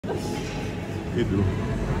It do.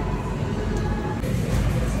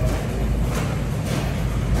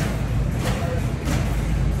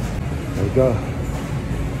 There we go.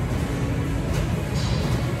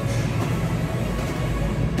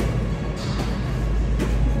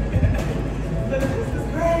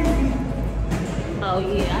 Oh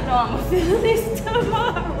yeah, I know I'm gonna feel this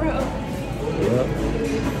tomorrow. Yep.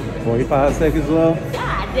 45 seconds left.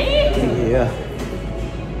 God damn. Yeah.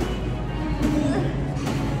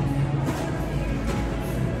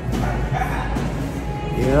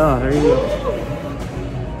 Yeah, there you go.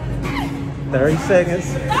 30 seconds.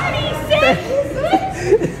 30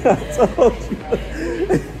 seconds. I told you.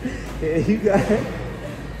 Yeah, you got it.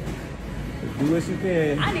 Do what you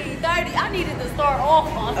can. I need 30. I needed to start off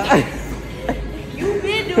on that. You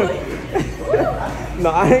been doing. No,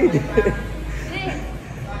 I ain't did it.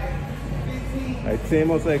 Alright, 10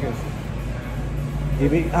 more seconds.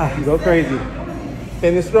 Give me, you go crazy.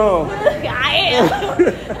 Finish strong. I am.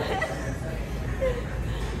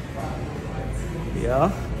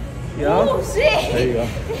 Yeah. Yeah. Oh shit. There you go.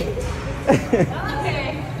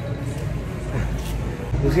 Okay.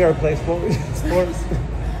 Did you ever play sports?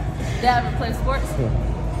 Did I ever play sports? Yeah.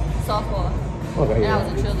 Softball. Okay, And yeah. I was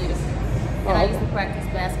a cheerleader. And I used to practice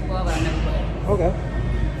basketball, but I never played. Okay.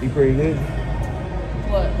 You pretty good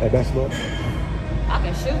What? at basketball? I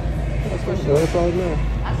can shoot. That's for sure. That's all it matters.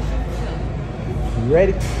 I can shoot for sure. You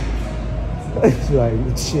ready? It's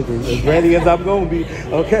like, shit, as ready as I'm gonna be.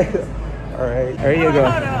 Okay. All right. There you go.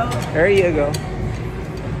 There you go. I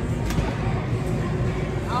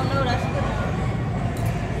don't know, that's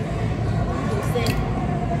good.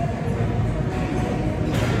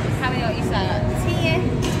 How many on each side? 10?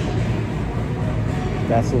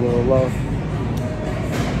 That's a little low.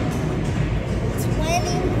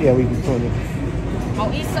 20? Yeah, we do 20.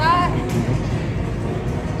 On each side?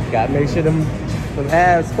 Gotta make sure them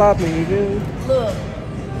abs popping, you do. Look.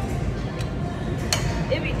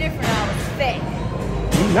 It'd be different if I was fat.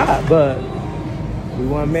 You not, but we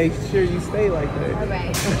want to make sure you stay like that. All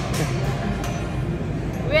right.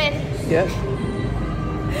 Ready? Yep.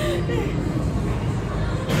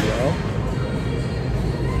 Well.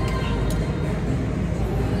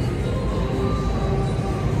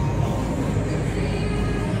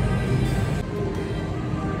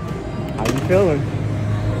 How you feeling?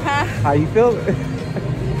 Huh? How you feeling?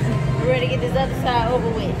 I'm ready to get this other side over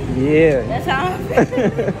with. Yeah. That's how I'm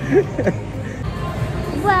feeling.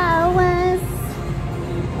 Wow,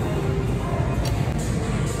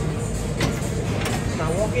 Now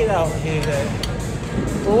walk it out here.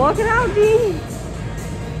 we're walking out, D.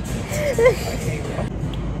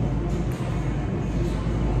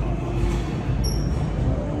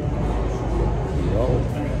 Yo.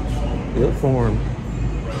 Good form.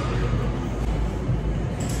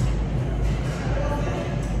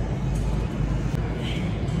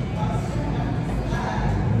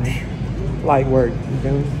 Light work, you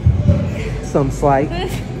doing? Some slight.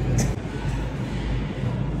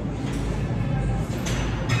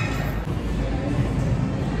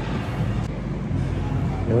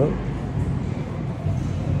 Yep.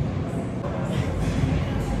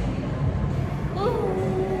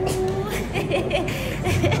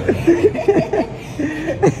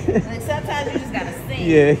 Like sometimes you just gotta sing.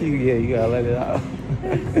 Yeah, you gotta let it out.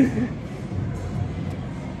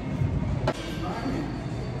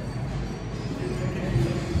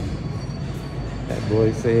 That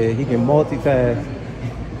boy said he can multitask.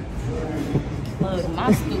 Look,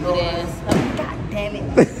 my stupid ass. Oh, God damn it.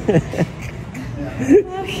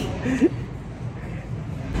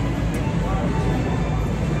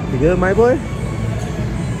 You good, my boy?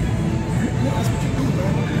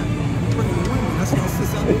 That's what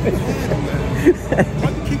sits out there, man. Why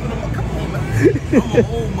you keeping them? Come on, man. I'm an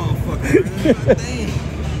old motherfucker, man.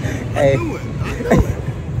 Damn. Hey. I knew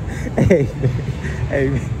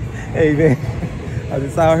it. Hey, man. I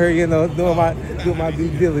just out here, you know, doing my due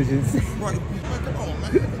diligence. Right, come on,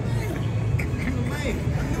 man. You the man.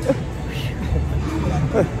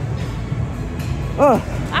 Oh.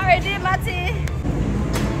 I already did my 10.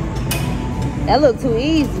 That looked too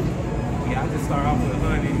easy. Yeah, I just start off with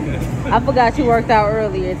honey. I forgot you worked out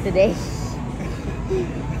earlier today.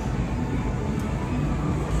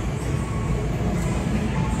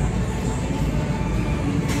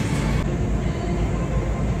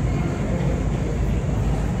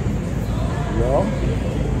 Yo.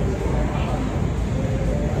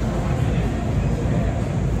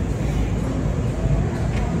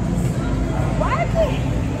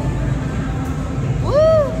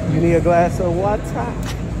 Woo! You need a glass of water?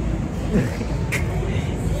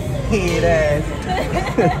 Head ass.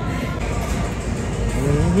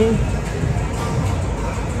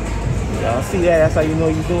 See that? That's how you know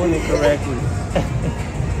you're doing it correctly.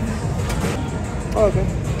 Okay.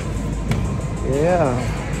 Yeah.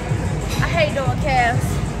 I hate doing calves.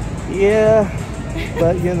 Yeah.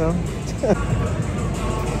 But you know.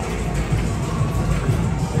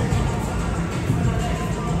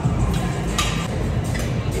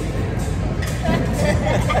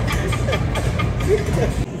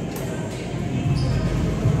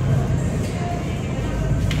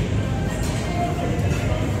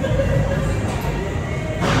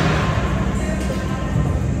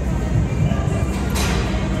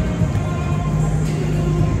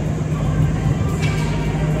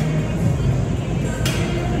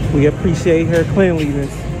 We appreciate her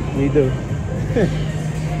cleanliness. We do.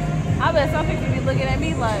 I bet some people be looking at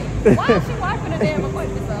me like, why is she wiping the damn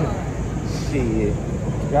equipment so hard? Shit.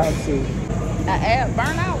 Got to. That ab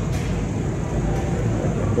burn out.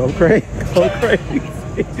 Go crazy. Go crazy.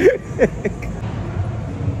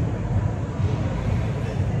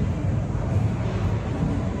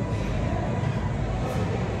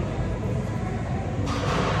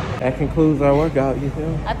 That concludes our workout, you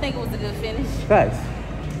feel? I think it was a good finish. Facts.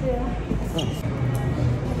 Yeah.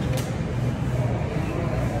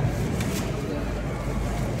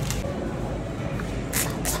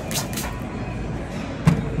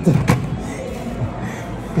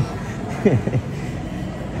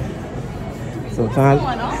 Sometimes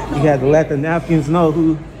you got to let the napkins know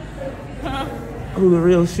who the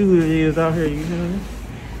real shooter is out here, you know?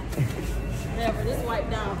 Never. This wiped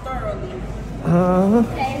down thoroughly.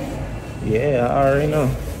 Yeah, I already know.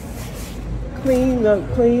 Clean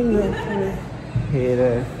up, clean up. Head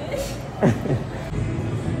ass.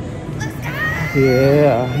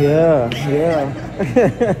 Yeah, yeah,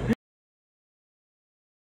 yeah.